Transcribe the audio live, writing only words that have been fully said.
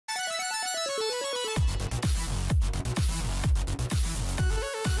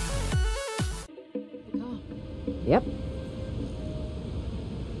Yep.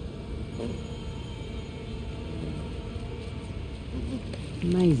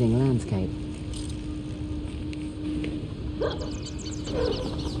 Amazing landscape.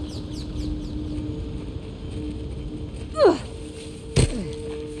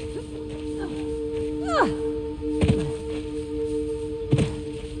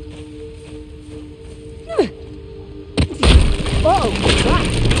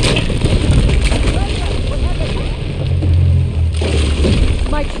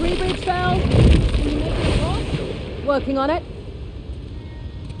 My tree bridge fell. Can you make it across? Working on it.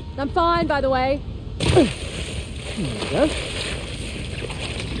 I'm fine, by the way. There you go.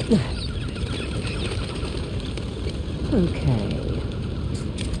 Okay.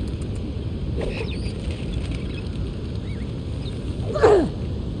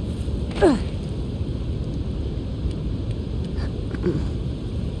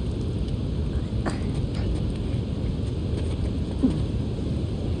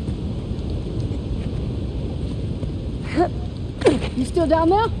 You still down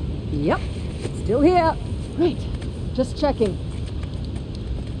there? Yep. Still here. Great. Just checking.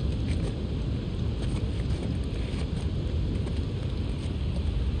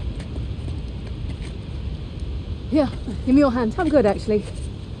 Here, give me your hand. I'm good, actually.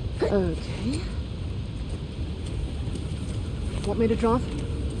 Okay. Want me to drive?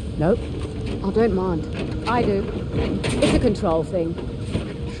 Nope. I don't mind. I do. It's a control thing.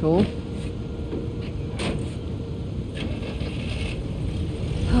 Sure.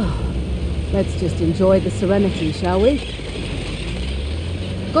 Let's just enjoy the serenity, shall we?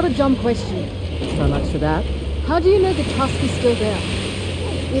 Got a dumb question. So much for that. How do you know the tusk is still there?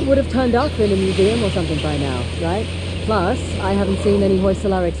 It would have turned up in a museum or something by now, right? Plus, I haven't seen any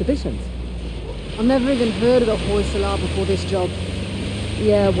Hoysala exhibitions. I've never even heard of the Hoysala before this job.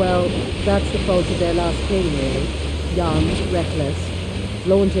 Yeah, well, that's the fault of their last king, really. Young, reckless,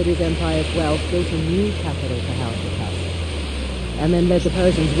 flaunted his empire's wealth, built a new capital to house the tusk, and then led the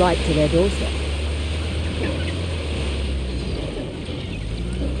Persians right to their doorstep.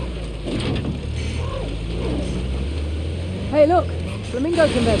 Hey, look! Flamingo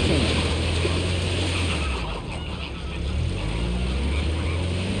convention!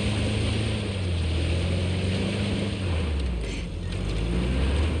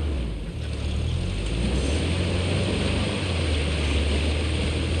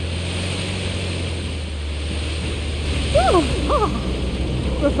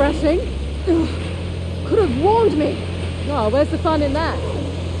 Refreshing. Could have warned me. Oh, where's the fun in that?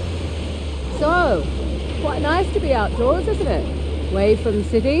 So, quite nice to be outdoors, isn't it? Away from the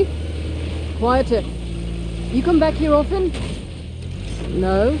city. Quieter. You come back here often?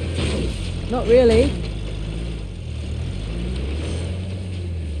 No, not really.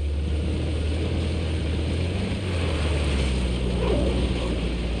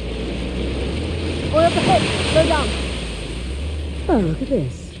 Or up ahead. Slow down. Oh, look at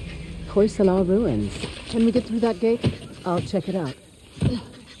this. Hoysala ruins. Can we get through that gate? I'll check it out.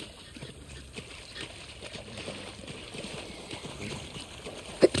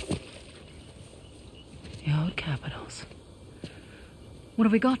 The old capitals. What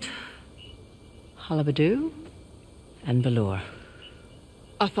have we got? Halabadu and Balur.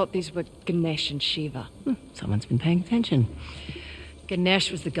 I thought these were Ganesh and Shiva. Someone's been paying attention. Ganesh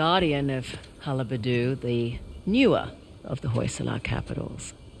was the guardian of Halabadu, the newer of the Hoysala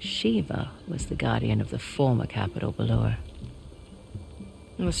capitals. Shiva was the guardian of the former capital, Balur.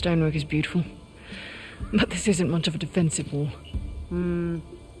 Well, the stonework is beautiful. But this isn't much of a defensive wall.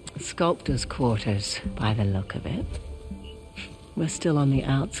 Sculptor's quarters, by the look of it. We're still on the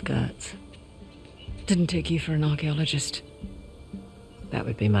outskirts. Didn't take you for an archaeologist. That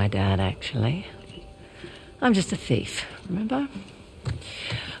would be my dad, actually. I'm just a thief, remember?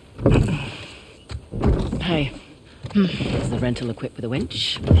 Hey, is the rental equipped with a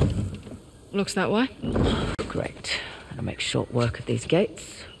winch? Looks that way. Great. I'll make short work of these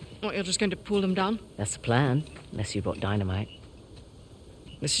gates. What, you're just going to pull them down? That's the plan, unless you brought dynamite.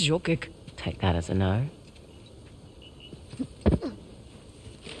 This is your gig. Take that as a no.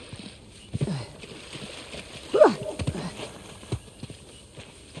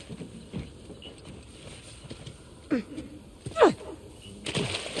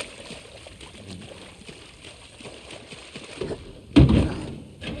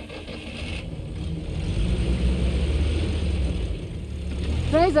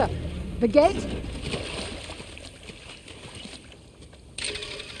 Fraser, the gate?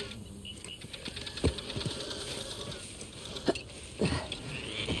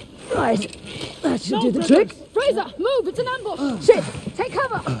 Right, that should do the trick. Fraser, move! It's an ambush! Shit! Take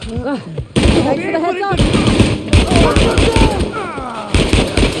cover! Thanks for the heads up.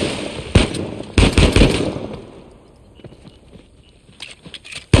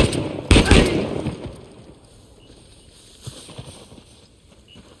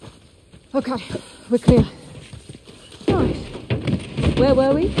 Okay, we're clear. Right. Where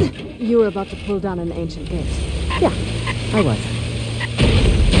were we? You were about to pull down an ancient gate. Yeah, I was.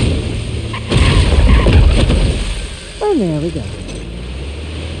 And there we go.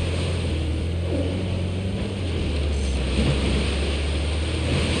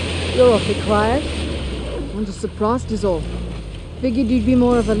 You're awfully quiet. I'm just surprised is all. Figured you'd be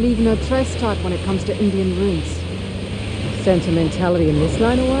more of a leave no trace type when it comes to Indian ruins. Sentimentality in this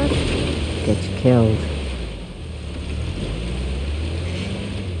line of work? Get you killed.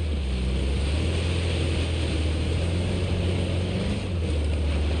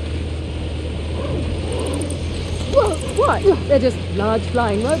 Whoa, what? They're just large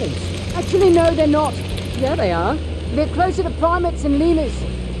flying rodents. Actually, no, they're not. Yeah, they are. They're closer to primates and lemurs.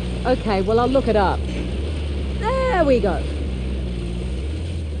 Okay, well, I'll look it up. There we go.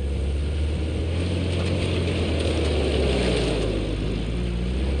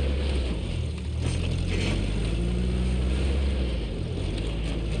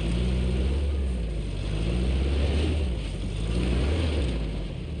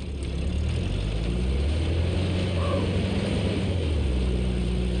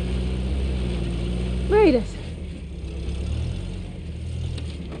 Read it.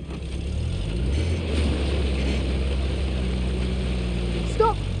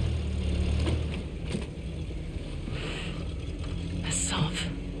 Stop! A sov.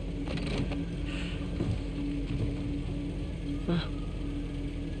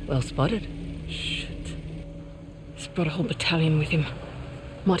 Well spotted. Shit. He's brought a whole battalion with him.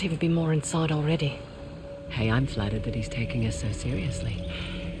 Might even be more inside already. Hey, I'm flattered that he's taking us so seriously.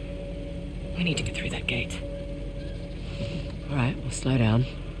 We need to get through that gate. All right, we'll slow down.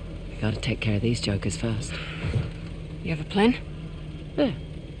 We gotta take care of these jokers first. You have a plan? Yeah.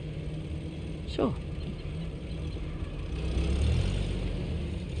 Sure.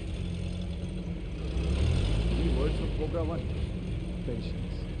 Any words of Cobra 1? Patience.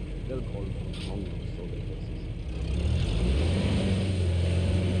 They'll call for Mongol soldier forces.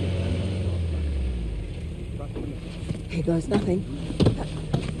 Here goes nothing.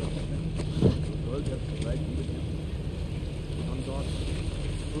 Girls have surprised me with you. On God,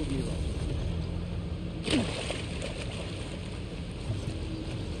 prove me wrong.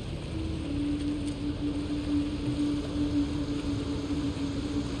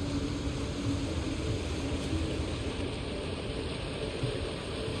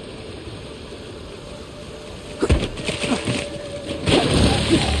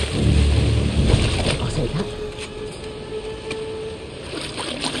 I'll take that.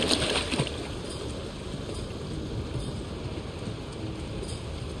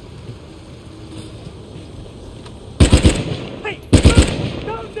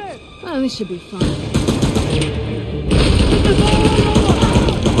 Oh, this should be fun.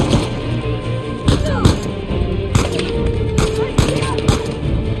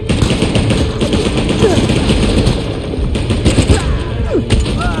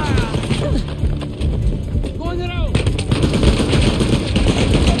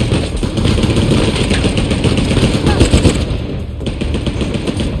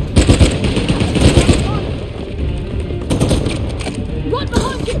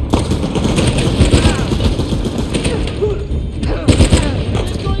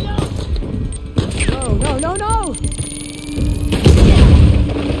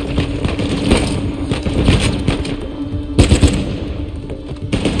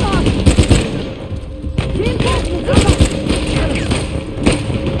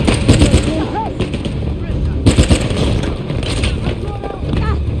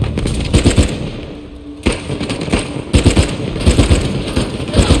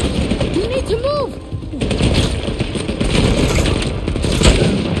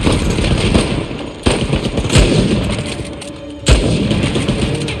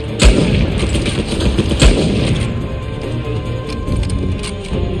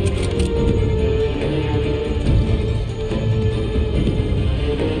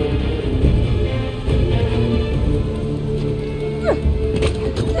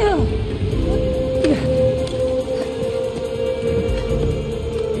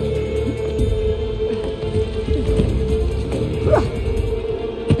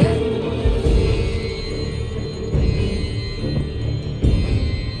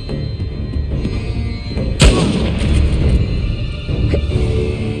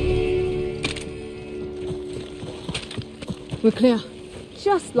 We're clear.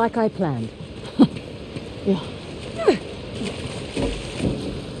 Just like I planned. Yeah.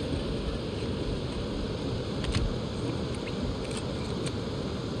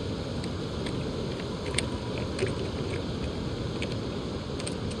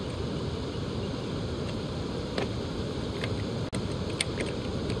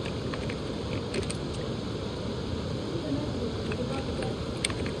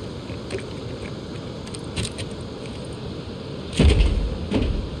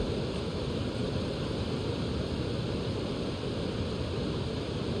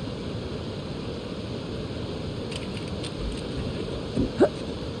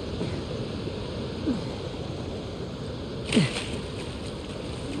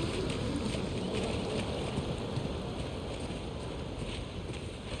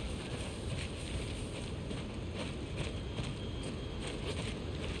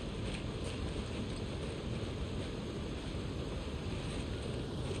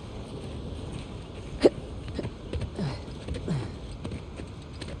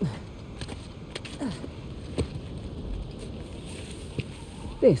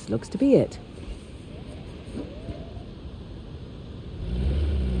 This looks to be it.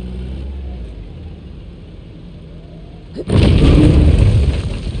 Open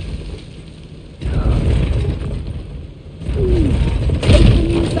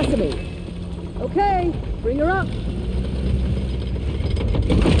sesame. Okay, bring her up.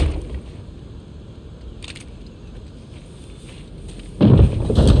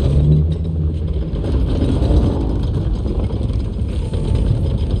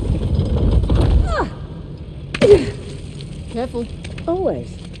 Careful.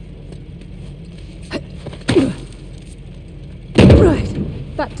 Always.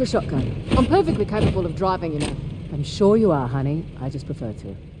 Right, back to shotgun. I'm perfectly capable of driving, you know. I'm sure you are, honey. I just prefer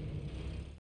to.